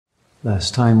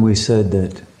Last time we said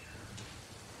that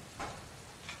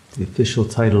the official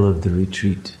title of the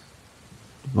retreat,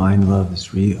 Divine Love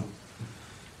is Real,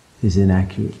 is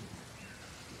inaccurate.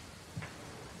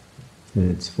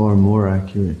 That it's far more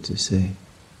accurate to say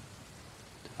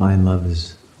Divine Love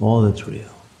is all that's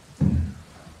real.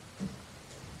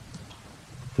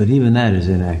 But even that is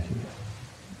inaccurate.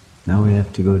 Now we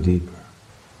have to go deeper.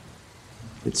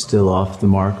 It's still off the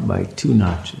mark by 2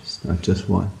 notches, not just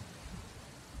 1.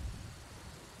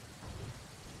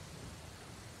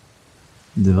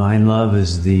 Divine love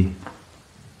is the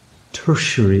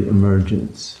tertiary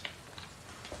emergence.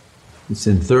 It's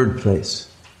in 3rd place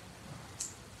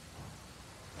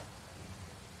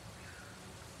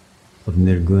of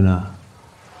Nirguna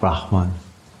Brahman,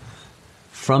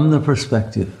 from the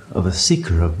perspective of a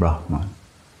seeker of Brahman,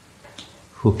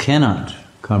 who cannot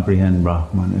comprehend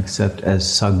Brahman except as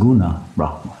Saguna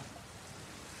Brahman.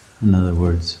 In other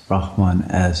words, Brahman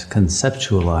as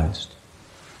conceptualized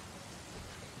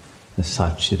as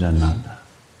Satchidananda.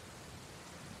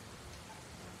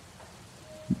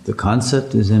 The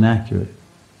concept is inaccurate.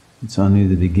 It's only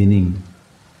the beginning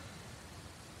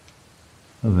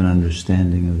of an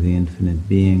understanding of the infinite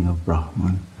being of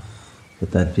Brahman,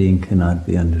 but that being cannot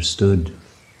be understood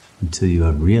until you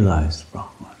have realized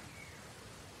Brahman.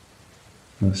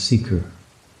 No seeker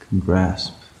can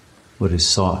grasp what is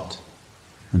sought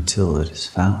until it is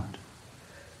found.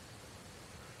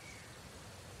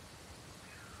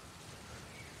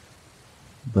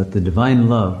 But the divine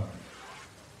love,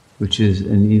 which is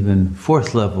an even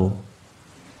 4th level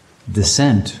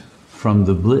descent from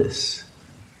the bliss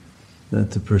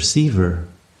that the perceiver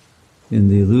in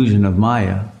the illusion of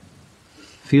Maya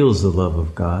feels the love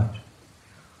of God,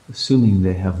 assuming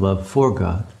they have love for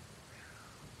God,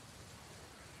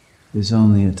 is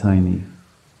only a tiny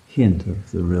hint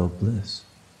of the real bliss.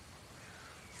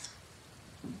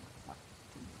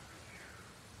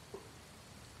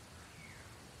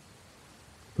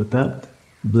 But that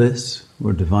bliss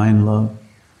or divine love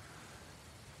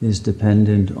is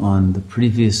dependent on the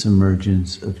previous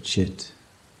emergence of Chit,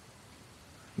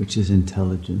 which is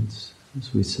intelligence,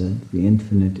 as we said, the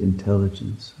infinite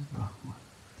intelligence of Brahman.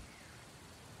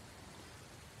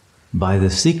 By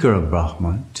the seeker of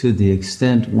Brahman, to the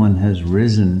extent one has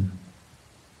risen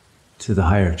to the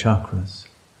higher chakras,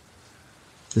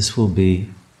 this will be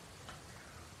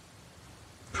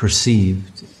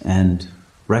perceived and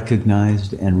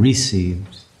recognized and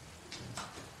received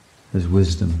as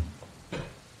wisdom.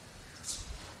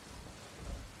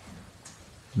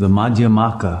 The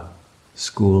Madhyamaka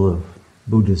school of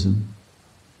Buddhism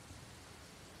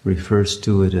refers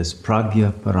to it as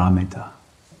Pragya Paramita,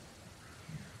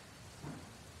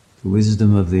 the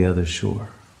wisdom of the other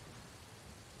shore.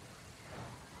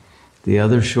 The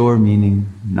other shore meaning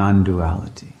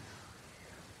non-duality.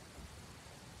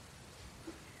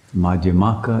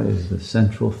 Madhyamaka is the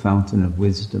central fountain of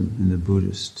wisdom in the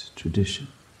Buddhist tradition.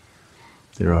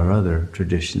 There are other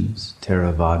traditions,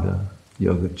 Theravada,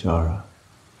 Yogacara,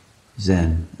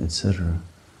 Zen, etc.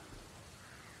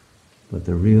 But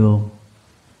the real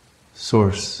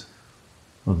source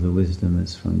of the wisdom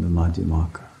is from the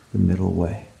Madhyamaka, the middle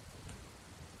way.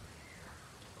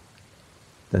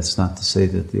 That's not to say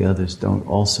that the others don't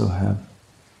also have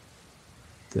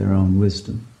their own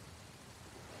wisdom,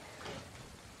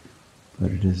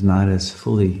 but it is not as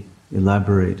fully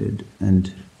elaborated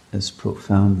and as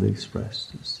profoundly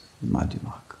expressed as the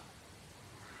Madhyamaka.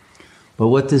 But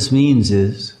what this means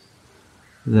is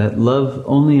that love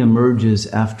only emerges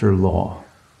after law.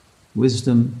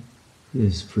 Wisdom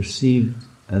is perceived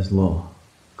as law,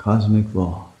 cosmic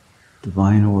law,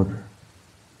 divine order.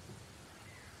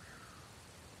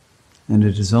 And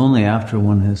it is only after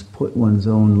one has put one's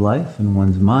own life and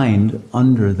one's mind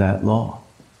under that law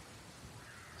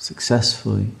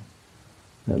successfully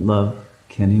that love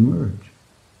can emerge.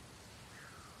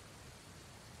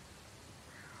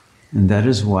 And that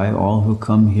is why all who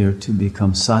come here to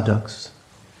become sadhaks,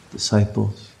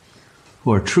 disciples,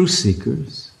 who are true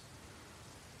seekers,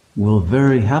 will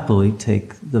very happily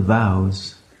take the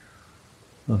vows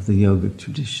of the yogic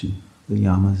tradition, the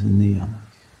yamas and niyamas.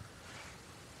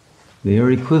 They are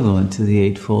equivalent to the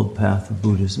Eightfold Path of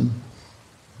Buddhism.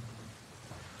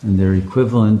 And they're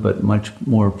equivalent, but much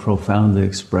more profoundly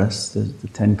expressed, as the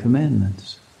 10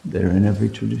 Commandments. They're in every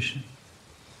tradition.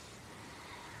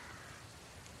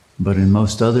 But in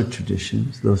most other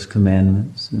traditions, those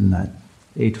commandments and that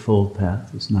Eightfold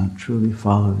Path is not truly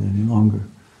followed any longer.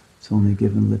 It's only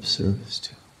given lip service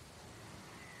to.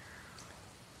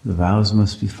 The vows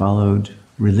must be followed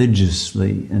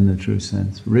religiously in the true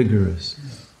sense, rigorously.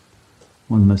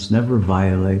 One must never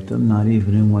violate them, not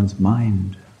even in one's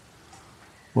mind.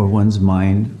 or one's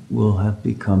mind will have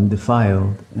become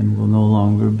defiled and will no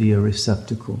longer be a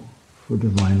receptacle for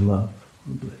divine love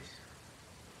or bliss.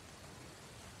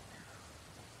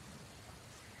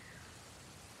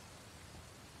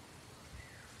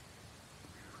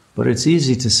 But it's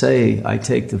easy to say, I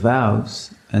take the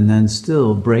vows, and then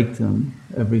still break them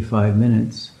every 5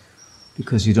 minutes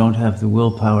because you don't have the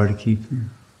willpower to keep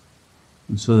them.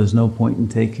 And so there's no point in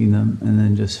taking them and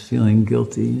then just feeling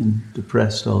guilty and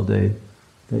depressed all day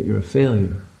that you're a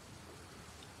failure.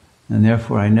 And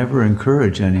therefore I never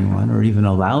encourage anyone or even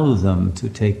allow them to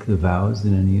take the vows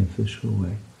in any official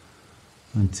way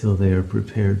until they are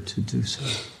prepared to do so.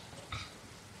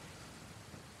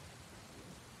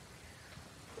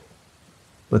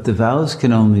 But the vows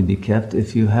can only be kept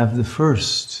if you have the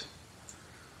first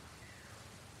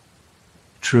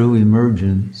true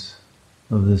emergence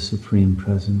of the Supreme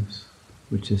Presence,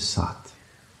 which is Sat.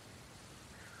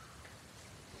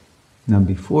 Now,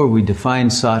 before we define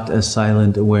Sat as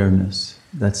silent awareness,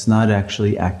 that's not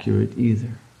actually accurate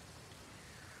either.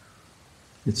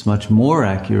 It's much more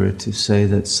accurate to say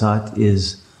that Sat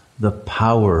is the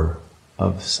power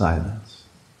of silence.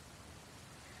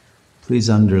 Please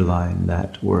underline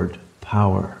that word,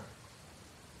 power.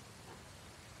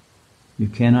 You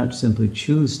cannot simply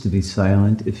choose to be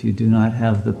silent if you do not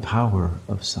have the power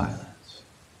of silence.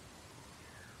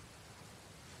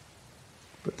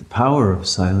 But the power of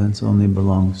silence only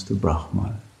belongs to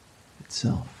Brahman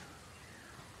itself.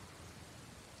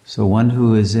 So one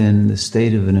who is in the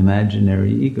state of an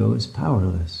imaginary ego is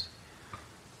powerless.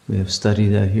 We have studied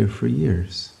that here for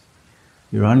years.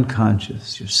 You're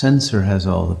unconscious, your sensor has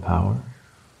all the power.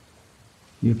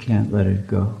 You can't let it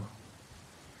go.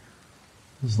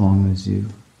 As long as you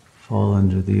fall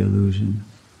under the illusion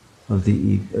of the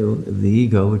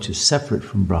ego, which is separate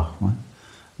from Brahman,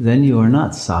 then you are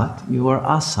not Sat, you are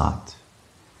Asat.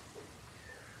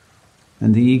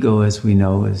 And the ego, as we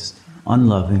know, is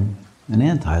unloving and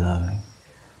anti-loving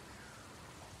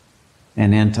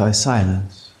and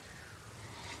anti-silence.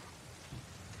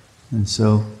 And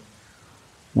so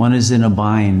one is in a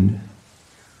bind,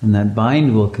 and that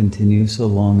bind will continue so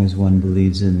long as one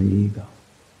believes in the ego.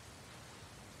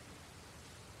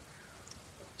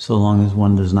 So long as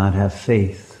one does not have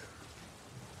faith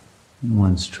in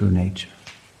one's true nature.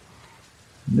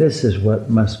 This is what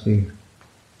must be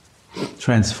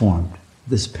transformed,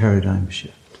 this paradigm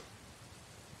shift,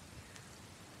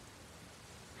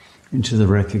 into the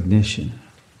recognition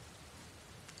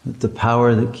that the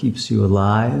power that keeps you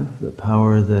alive, the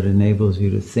power that enables you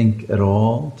to think at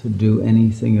all, to do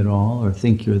anything at all, or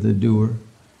think you're the doer,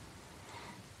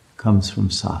 comes from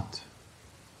Sat.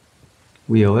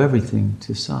 We owe everything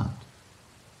to Sat.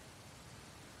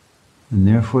 And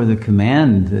therefore the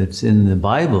command that's in the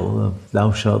Bible of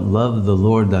thou shalt love the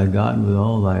Lord thy God with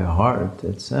all thy heart,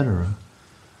 etc.,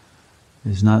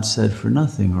 is not said for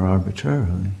nothing or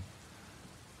arbitrarily.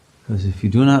 Because if you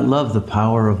do not love the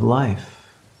power of life,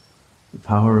 the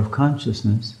power of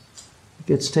consciousness, it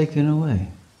gets taken away.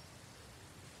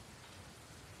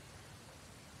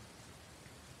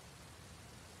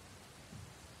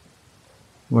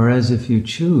 Whereas if you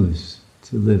choose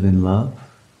to live in love,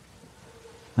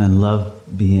 and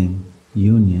love being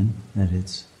union at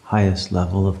its highest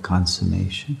level of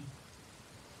consummation,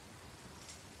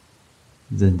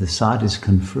 then the Sat is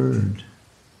conferred,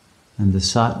 and the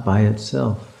Sat by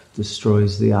itself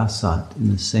destroys the Asat in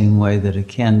the same way that a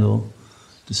candle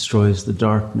destroys the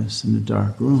darkness in a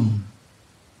dark room.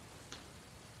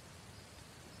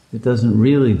 It doesn't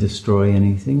really destroy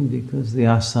anything because the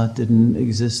Asat didn't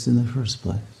exist in the first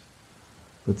place,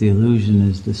 but the illusion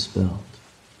is dispelled.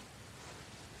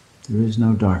 There is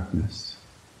no darkness,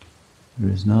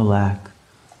 there is no lack,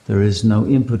 there is no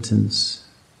impotence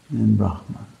in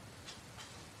Brahman.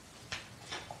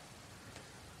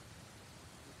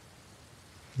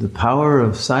 The power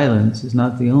of silence is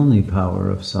not the only power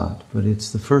of Sat, but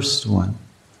it's the first one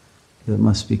that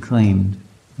must be claimed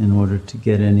in order to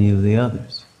get any of the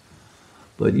others.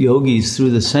 But yogis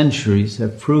through the centuries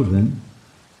have proven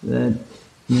that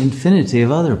an infinity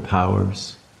of other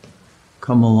powers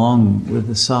come along with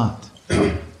the Sat.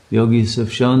 Yogis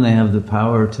have shown they have the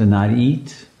power to not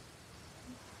eat.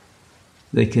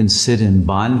 They can sit in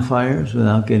bonfires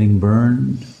without getting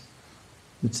burned.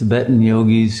 The Tibetan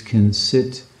yogis can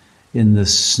sit in the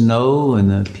snow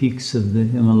and the peaks of the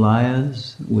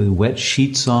Himalayas with wet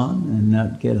sheets on and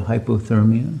not get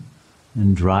hypothermia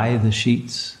and dry the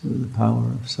sheets with the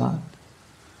power of Sat.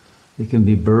 They can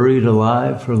be buried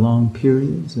alive for long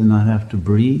periods and not have to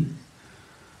breathe.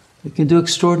 They can do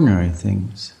extraordinary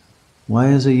things. Why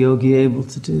is a yogi able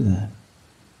to do that?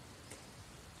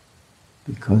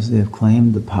 because they have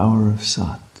claimed the power of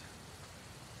Sat.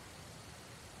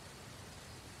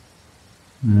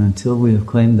 And until we have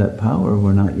claimed that power,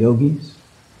 we're not yogis.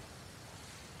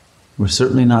 We're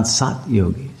certainly not Sat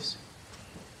yogis.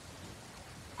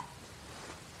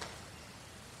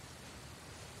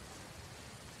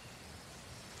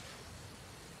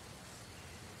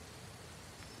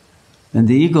 And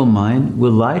the ego mind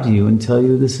will lie to you and tell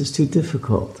you this is too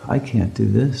difficult. I can't do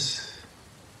this.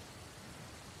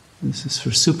 This is for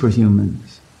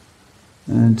superhumans.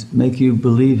 And make you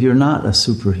believe you're not a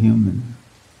superhuman.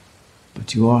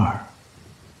 But you are.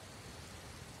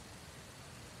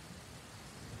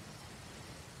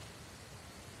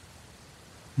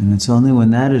 And it's only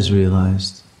when that is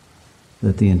realized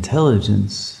that the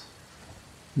intelligence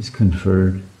is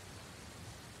conferred,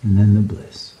 and then the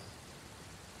bliss.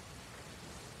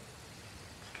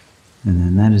 And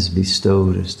then that is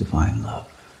bestowed as divine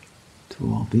love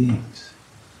to all beings.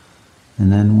 And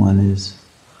then one is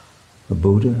a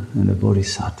Buddha and a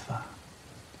Bodhisattva.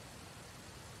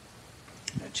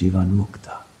 Jivan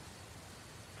Mukta.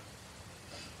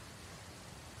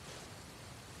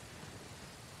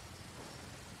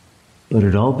 But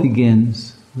it all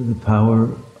begins with the power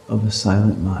of a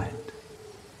silent mind.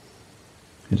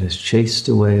 It has chased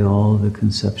away all the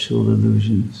conceptual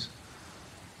illusions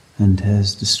and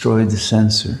has destroyed the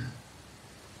censor,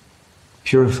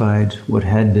 purified what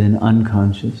had been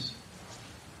unconscious,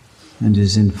 and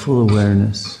is in full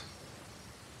awareness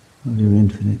of your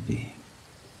infinite being.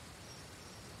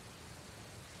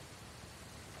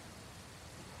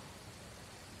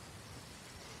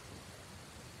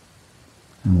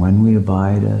 And when we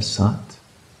abide as Sat,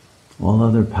 all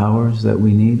other powers that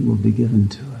we need will be given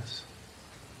to us.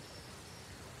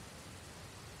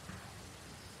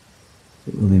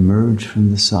 It will emerge from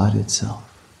the Sat itself.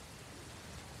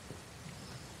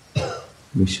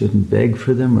 We shouldn't beg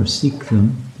for them or seek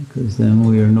them, because then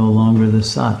we are no longer the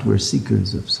Sat, we're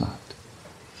seekers of Sat.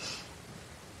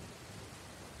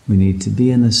 We need to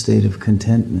be in the state of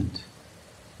contentment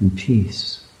and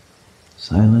peace.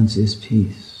 Silence is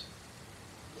peace.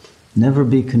 Never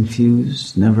be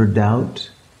confused, never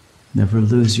doubt, never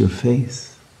lose your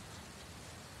faith,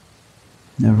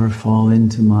 never fall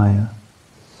into Maya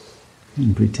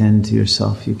and pretend to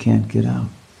yourself you can't get out.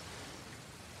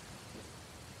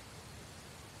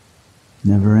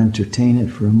 Never entertain it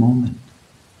for a moment.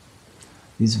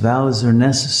 These vows are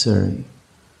necessary.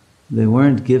 They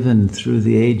weren't given through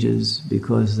the ages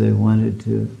because they wanted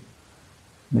to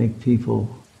make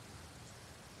people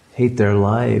hate their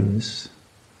lives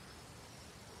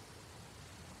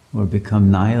or become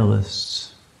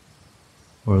nihilists,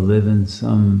 or live in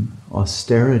some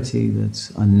austerity that's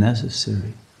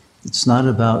unnecessary. It's not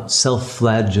about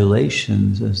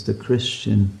self-flagellations as the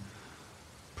Christian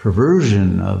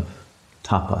perversion of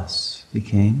tapas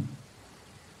became.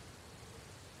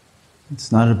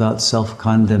 It's not about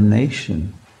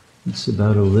self-condemnation. It's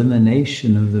about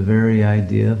elimination of the very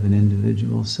idea of an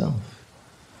individual self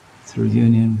through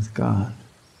union with God.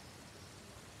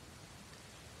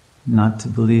 Not to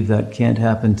believe that can't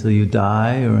happen till you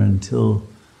die or until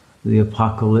the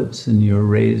apocalypse and you're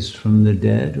raised from the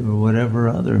dead or whatever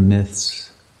other myths.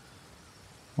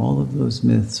 All of those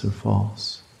myths are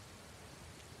false.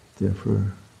 They're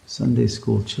for Sunday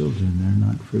school children, they're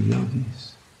not for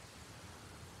yogis.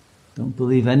 Don't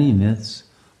believe any myths,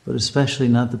 but especially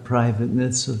not the private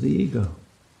myths of the ego.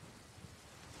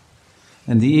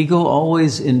 And the ego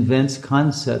always invents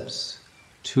concepts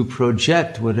to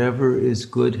project whatever is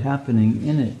good happening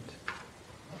in it,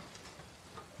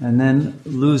 and then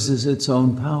loses its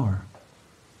own power.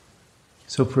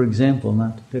 So for example,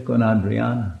 not to pick on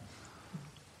Adriana,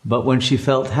 but when she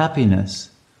felt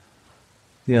happiness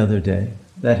the other day,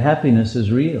 that happiness is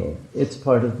real. It's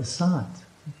part of the Sat.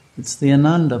 It's the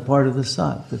Ananda part of the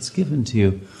Sat that's given to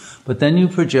you. But then you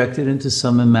project it into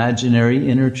some imaginary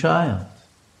inner child.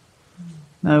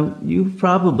 Now, you've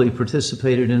probably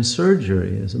participated in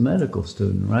surgery as a medical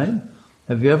student, right?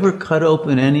 Have you ever cut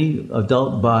open any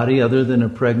adult body other than a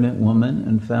pregnant woman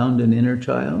and found an inner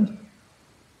child?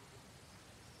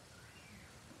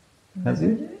 Have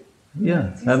you?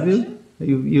 Yeah, have you?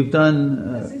 You've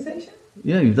done...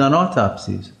 yeah, you've done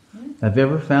autopsies. Yeah. Have you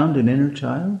ever found an inner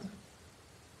child?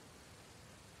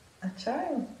 A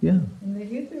child? Yeah. In the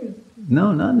uterus?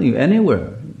 No, not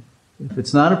anywhere. If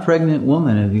it's not a pregnant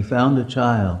woman, have you found a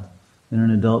child in an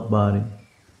adult body?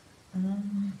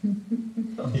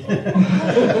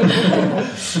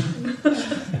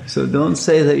 So don't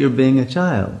say that you're being a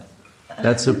child.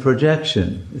 That's a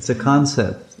projection. It's a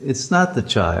concept. It's not the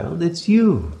child, it's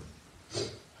you.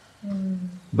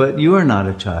 But you are not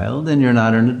a child and you're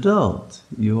not an adult.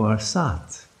 You are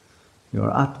Sat.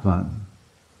 You're Atman.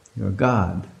 You're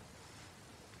God.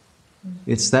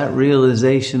 It's that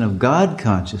realization of God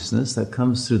consciousness that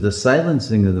comes through the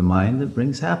silencing of the mind that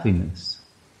brings happiness.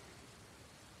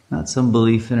 Not some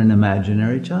belief in an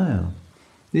imaginary child.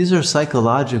 These are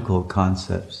psychological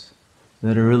concepts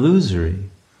that are illusory,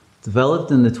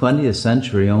 developed in the 20th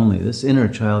century only. This inner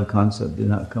child concept did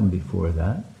not come before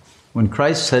that. When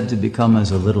Christ said to become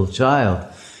as a little child,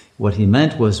 what he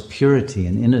meant was purity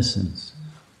and innocence.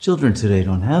 Children today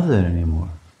don't have that anymore.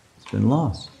 It's been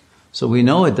lost. So we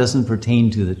know it doesn't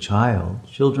pertain to the child.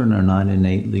 Children are not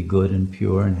innately good and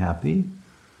pure and happy.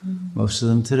 Most of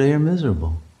them today are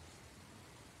miserable.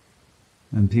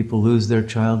 And people lose their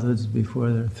childhoods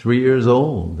before they're 3 years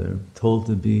old. They're told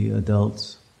to be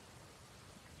adults.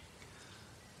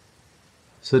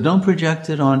 So don't project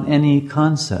it on any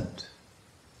concept.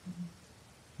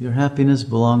 Your happiness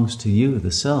belongs to you,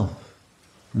 the self.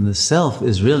 And the self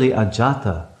is really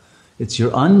ajata. It's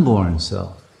your unborn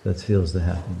self that feels the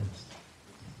happiness.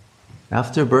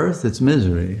 After birth, it's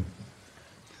misery.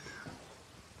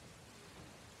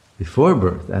 Before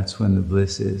birth, that's when the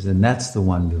bliss is, and that's the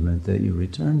wonderment that you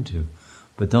return to.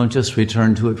 But don't just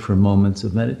return to it for moments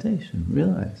of meditation.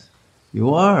 Realize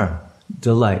you are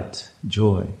delight,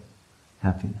 joy,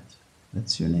 happiness.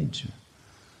 That's your nature.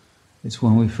 It's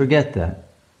when we forget that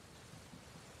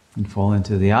and fall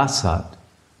into the asat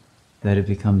that it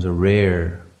becomes a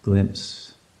rare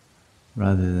glimpse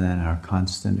rather than our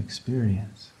constant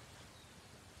experience.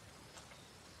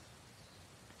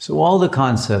 So all the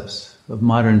concepts of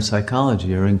modern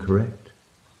psychology are incorrect.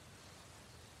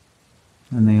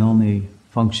 And they only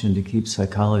function to keep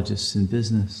psychologists in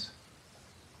business.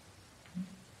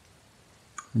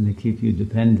 And they keep you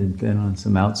dependent then on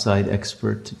some outside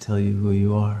expert to tell you who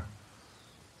you are.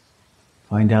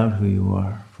 Find out who you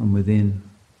are from within.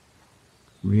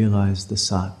 Realize the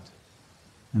sat.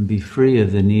 And be free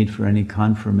of the need for any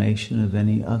confirmation of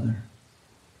any other.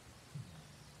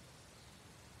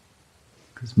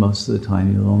 Because most of the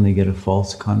time you'll only get a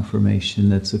false confirmation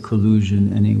that's a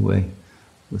collusion anyway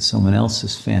with someone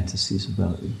else's fantasies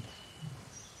about you.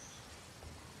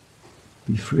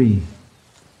 Be free.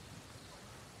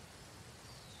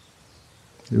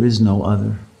 There is no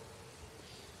other.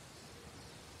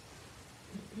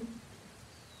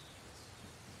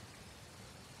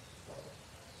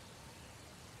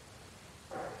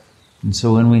 And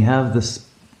so when we have this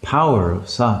power of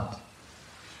sat,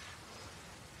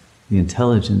 the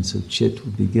intelligence of chit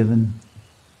will be given,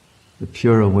 the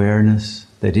pure awareness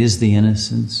that is the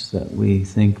innocence that we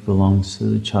think belongs to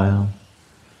the child,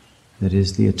 that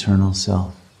is the eternal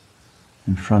self.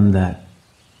 And from that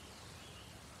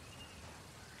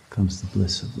comes the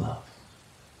bliss of love.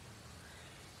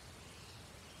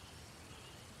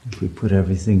 If we put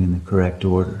everything in the correct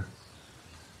order,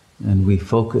 and we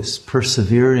focus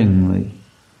perseveringly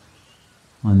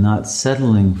on not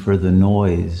settling for the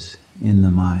noise in the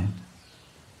mind.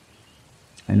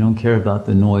 I don't care about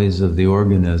the noise of the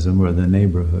organism or the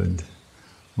neighborhood.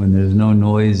 When there's no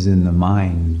noise in the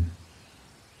mind,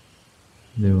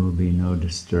 there will be no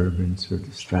disturbance or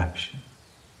distraction.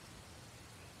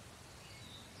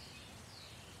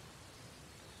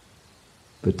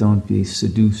 But don't be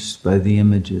seduced by the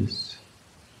images.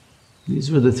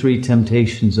 These were the 3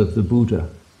 temptations of the Buddha.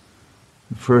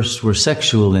 The first were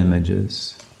sexual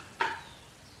images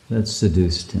that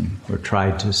seduced him, or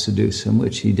tried to seduce him,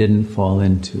 which he didn't fall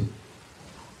into.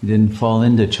 He didn't fall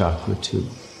into chakra 2.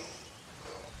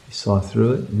 He saw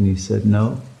through it and he said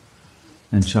no,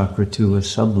 and chakra 2 was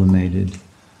sublimated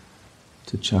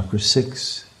to chakra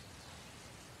 6.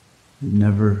 It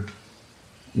never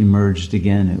emerged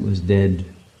again, it was dead.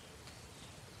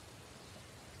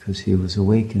 Because he was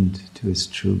awakened to his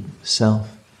true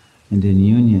self and in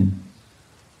union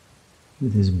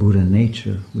with his Buddha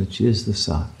nature, which is the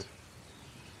sat.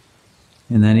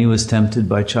 And then he was tempted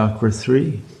by chakra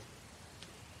 3,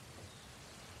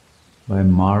 by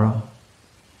Mara,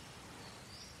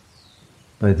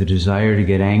 by the desire to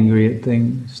get angry at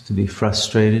things, to be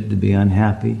frustrated, to be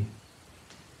unhappy,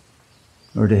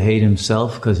 or to hate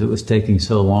himself because it was taking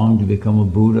so long to become a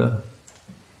Buddha.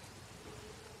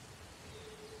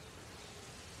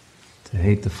 To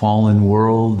hate the fallen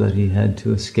world that he had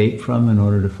to escape from in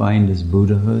order to find his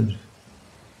Buddhahood.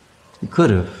 He could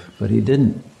have, but he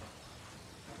didn't.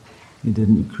 He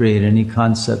didn't create any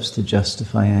concepts to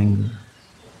justify anger.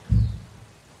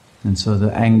 And so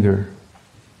the anger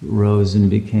rose and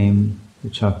became the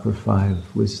chakra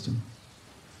 5 wisdom.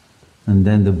 And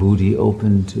then the buddhi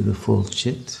opened to the full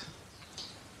chit.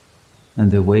 And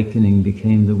the awakening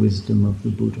became the wisdom of the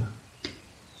Buddha.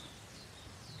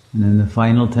 And then the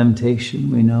final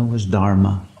temptation we know was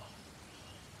dharma,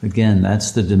 Again,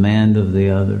 that's the demand of the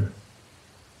other.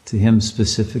 To him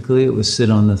specifically, it was sit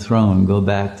on the throne, go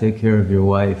back, take care of your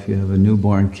wife, you have a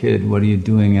newborn kid, what are you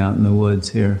doing out in the woods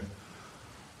here?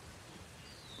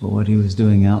 But what he was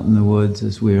doing out in the woods,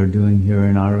 as we are doing here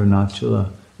in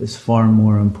Arunachala, is far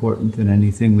more important than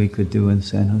anything we could do in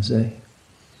San Jose.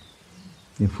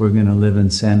 If we're going to live in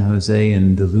San Jose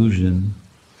in delusion,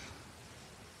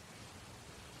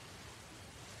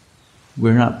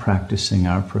 we're not practicing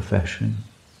our profession.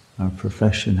 Our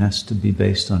profession has to be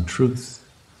based on truth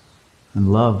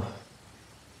and love.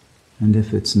 And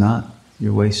if it's not,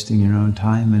 you're wasting your own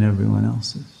time and everyone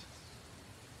else's.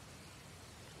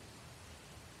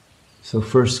 So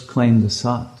first claim the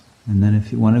sat, and then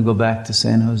if you want to go back to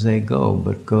San Jose, go,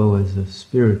 but go as a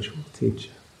spiritual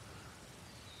teacher.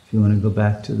 If you want to go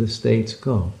back to the States,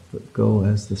 go, but go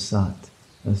as the sat,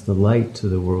 as the light to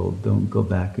the world. Don't go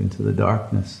back into the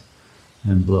darkness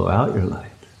and blow out your light.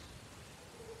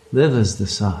 Live as the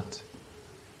sat.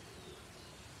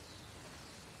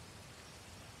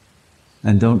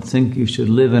 And don't think you should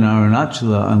live in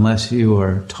Arunachala unless you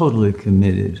are totally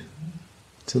committed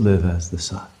to live as the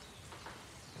sat.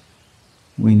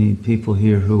 We need people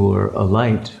here who are a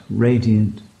light,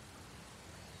 radiant,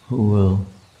 who will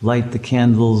light the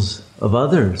candles of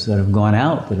others that have gone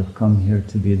out, that have come here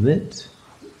to be lit.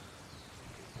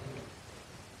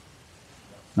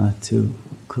 Not to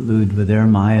collude with their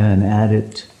Maya and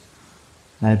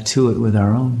add to it with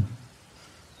our own.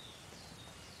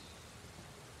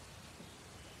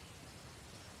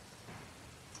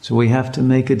 So we have to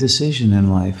make a decision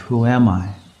in life. Who am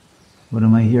I? What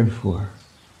am I here for?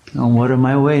 And what am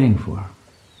I waiting for?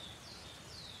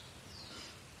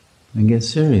 And get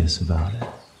serious about it.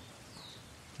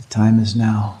 The time is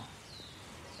now.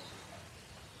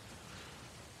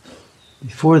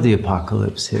 Before the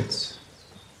apocalypse hits.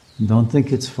 Don't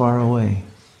think it's far away.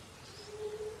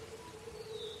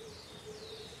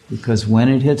 Because when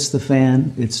it hits the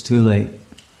fan, it's too late.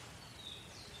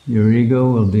 Your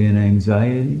ego will be in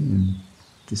anxiety and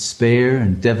despair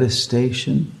and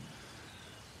devastation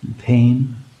and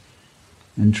pain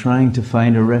and trying to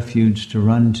find a refuge to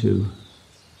run to.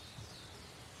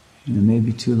 And it may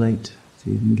be too late to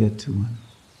even get to one.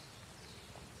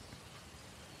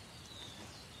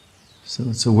 So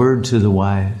it's a word to the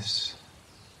wise.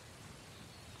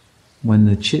 When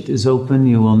the chit is open,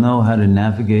 you will know how to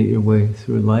navigate your way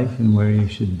through life and where you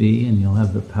should be, and you'll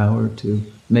have the power to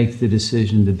make the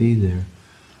decision to be there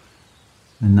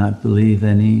and not believe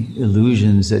any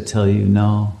illusions that tell you,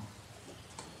 no,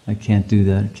 I can't do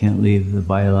that, I can't leave the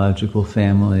biological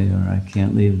family, or I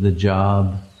can't leave the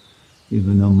job,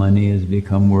 even though money has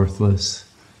become worthless.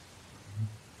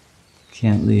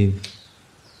 Can't leave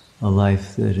a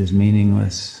life that is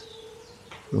meaningless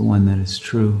for one that is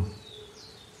true.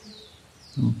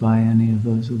 Don't buy any of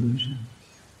those illusions.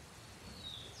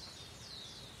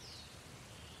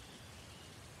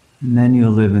 And then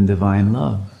you'll live in divine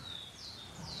love.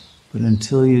 But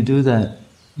until you do that,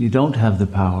 you don't have the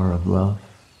power of love.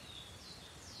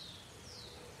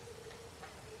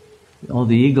 All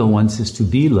the ego wants is to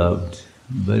be loved,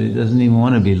 but it doesn't even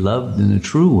want to be loved in a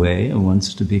true way. It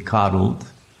wants to be coddled,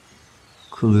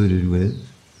 colluded with,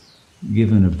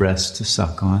 given a breast to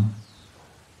suck on,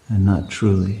 and not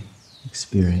truly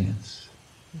experience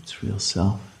its real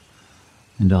self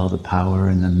and all the power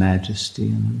and the majesty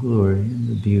and the glory and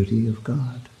the beauty of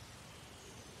God.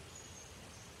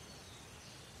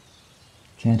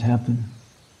 Can't happen.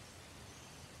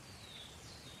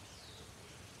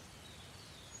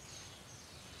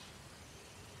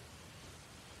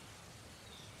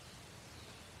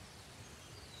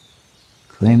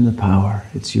 Claim the power,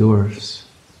 it's yours.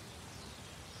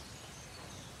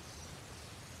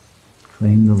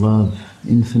 Claim the love,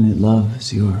 infinite love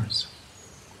is yours.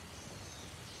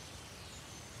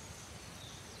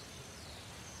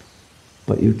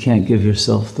 But you can't give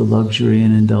yourself the luxury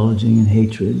in indulging in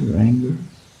hatred or anger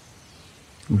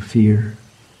or fear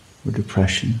or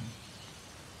depression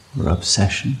or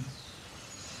obsession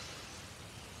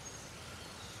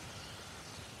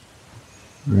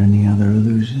or any other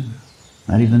illusion.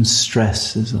 Not even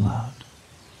stress is allowed.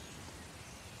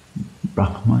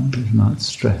 Brahman does not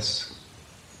stress.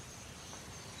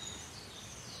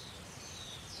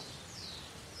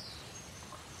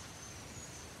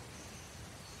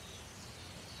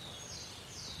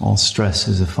 All stress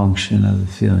is a function of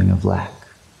the feeling of lack,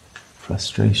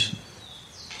 frustration.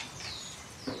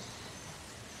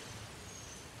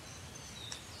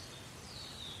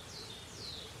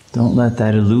 Don't let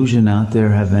that illusion out there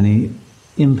have any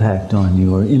impact on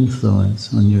you or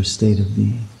influence on your state of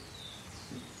being.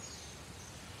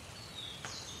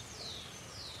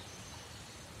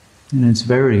 And it's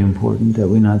very important that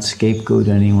we not scapegoat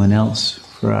anyone else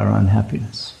for our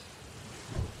unhappiness.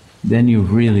 Then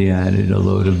you've really added a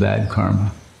load of bad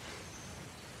karma.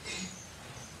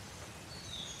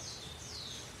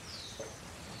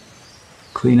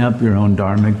 Clean up your own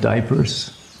dharmic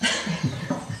diapers.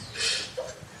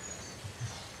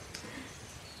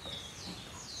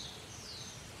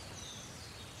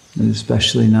 And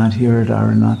especially not here at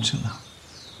Arunachala.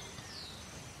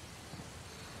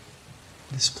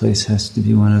 This place has to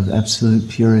be one of absolute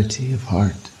purity of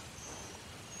heart.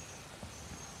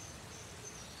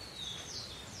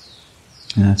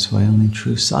 And that's why only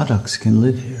true sadhaks can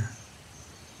live here,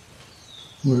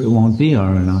 where it won't be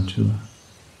Arunachala.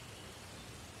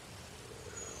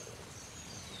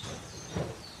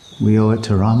 We owe it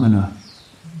to Ramana.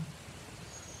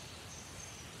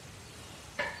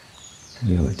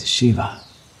 We owe it to Shiva.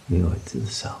 We owe it to the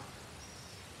Self.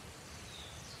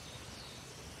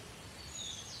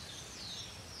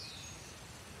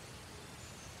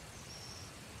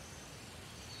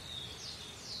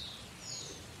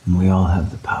 And we all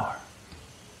have the power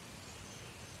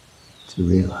to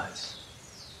realize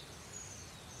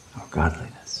our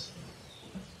godliness.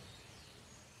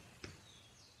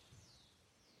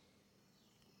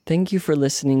 Thank you for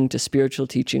listening to Spiritual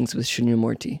Teachings with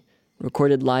Shunyamurti,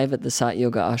 recorded live at the Sat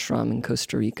Yoga Ashram in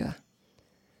Costa Rica.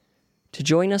 To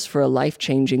join us for a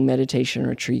life-changing meditation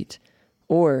retreat,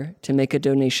 or to make a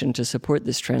donation to support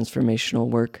this transformational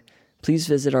work, please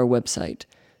visit our website,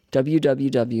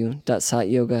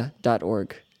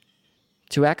 www.satyoga.org.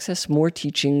 To access more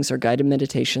teachings or guided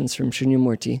meditations from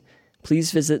Shunyamurti,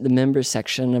 please visit the members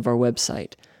section of our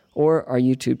website or our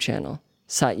YouTube channel,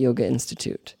 Sat Yoga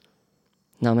Institute.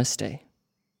 Namaste.